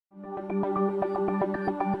Founded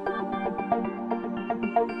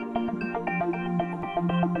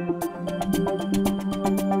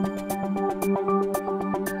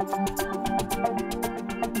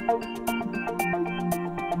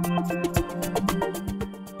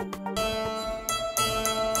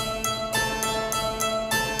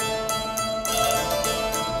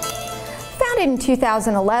in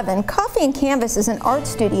 2011, Coffee and Canvas is an art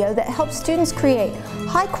studio that helps students create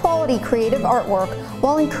high-quality creative artwork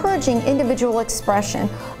while encouraging individual expression,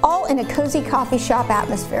 all in a cozy coffee shop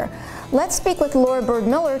atmosphere. Let's speak with Laura Bird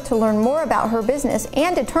Miller to learn more about her business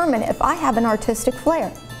and determine if I have an artistic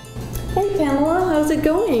flair. Hey Pamela, how's it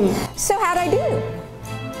going? So how'd I do?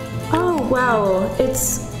 Oh wow,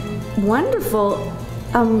 it's wonderful.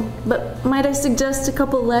 But might I suggest a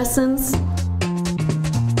couple lessons?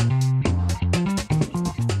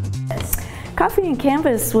 Coffee and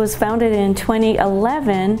Canvas was founded in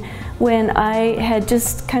 2011 when I had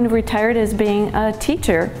just kind of retired as being a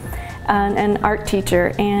teacher, an art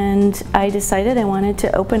teacher, and I decided I wanted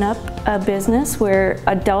to open up a business where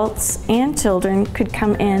adults and children could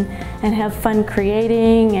come in and have fun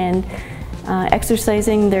creating and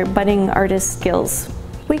exercising their budding artist skills.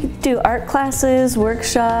 We do art classes,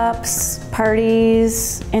 workshops,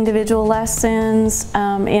 parties, individual lessons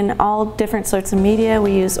in all different sorts of media.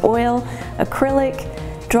 We use oil, acrylic,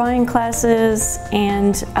 drawing classes,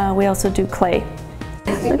 and we also do clay.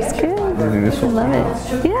 Looks good. I love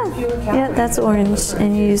it. Yeah, that's orange,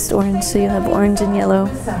 and you used orange, so you have orange and yellow.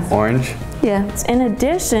 Orange? Yeah. In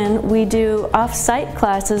addition, we do off-site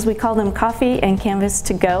classes. We call them Coffee and Canvas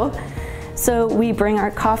to Go. So we bring our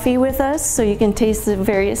coffee with us so you can taste the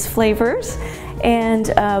various flavors, and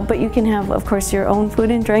but you can have, of course, your own food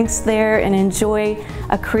and drinks there and enjoy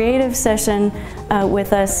a creative session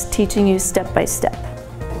with us, teaching you step by step.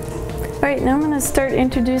 All right, now I'm going to start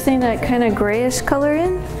introducing that kind of grayish color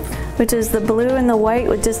in, which is the blue and the white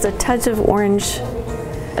with just a touch of orange.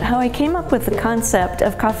 How I came up with the concept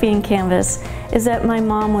of Coffee and Canvas is that my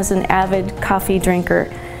mom was an avid coffee drinker.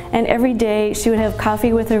 And every day she would have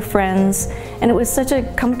coffee with her friends, and it was such a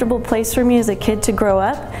comfortable place for me as a kid to grow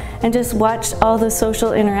up and just watch all the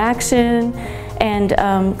social interaction and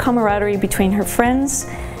camaraderie between her friends.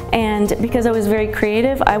 And because I was very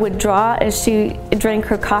creative, I would draw as she drank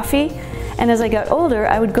her coffee, and as I got older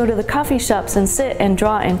I would go to the coffee shops and sit and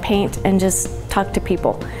draw and paint and just talk to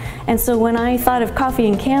people. And so when I thought of Coffee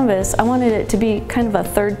and Canvas, I wanted it to be kind of a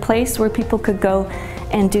third place where people could go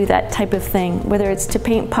and do that type of thing, whether it's to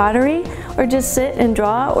paint pottery or just sit and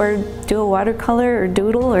draw or do a watercolor or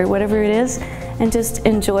doodle or whatever it is, and just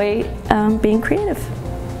enjoy being creative.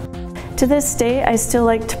 To this day, I still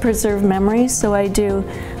like to preserve memories, so I do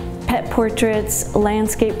pet portraits,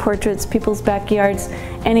 landscape portraits, people's backyards,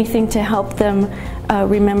 anything to help them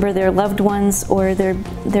remember their loved ones or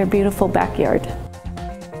their beautiful backyard.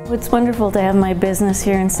 It's wonderful to have my business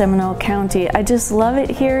here in Seminole County. I just love it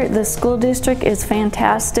here. The school district is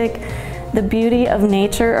fantastic. The beauty of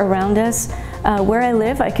nature around us. Where I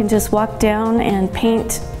live, I can just walk down and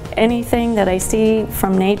paint anything that I see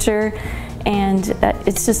from nature, and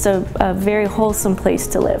it's just a very wholesome place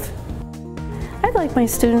to live. I'd like my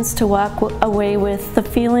students to walk away with the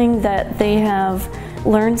feeling that they have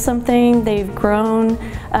learned something, they've grown,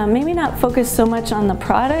 maybe not focus so much on the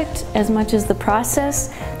product as much as the process,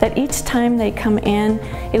 that each time they come in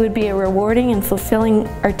it would be a rewarding and fulfilling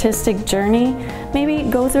artistic journey. Maybe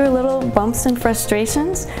go through little bumps and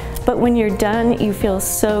frustrations, but when you're done you feel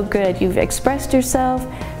so good. You've expressed yourself,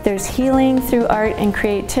 there's healing through art and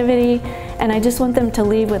creativity, and I just want them to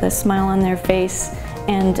leave with a smile on their face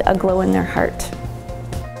and a glow in their heart.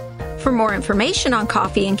 For more information on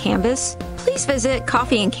Coffee and Canvas, please visit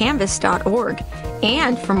coffeeandcanvas.org.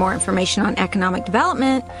 And for more information on economic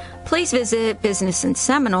development, please visit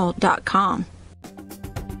businessinseminole.com.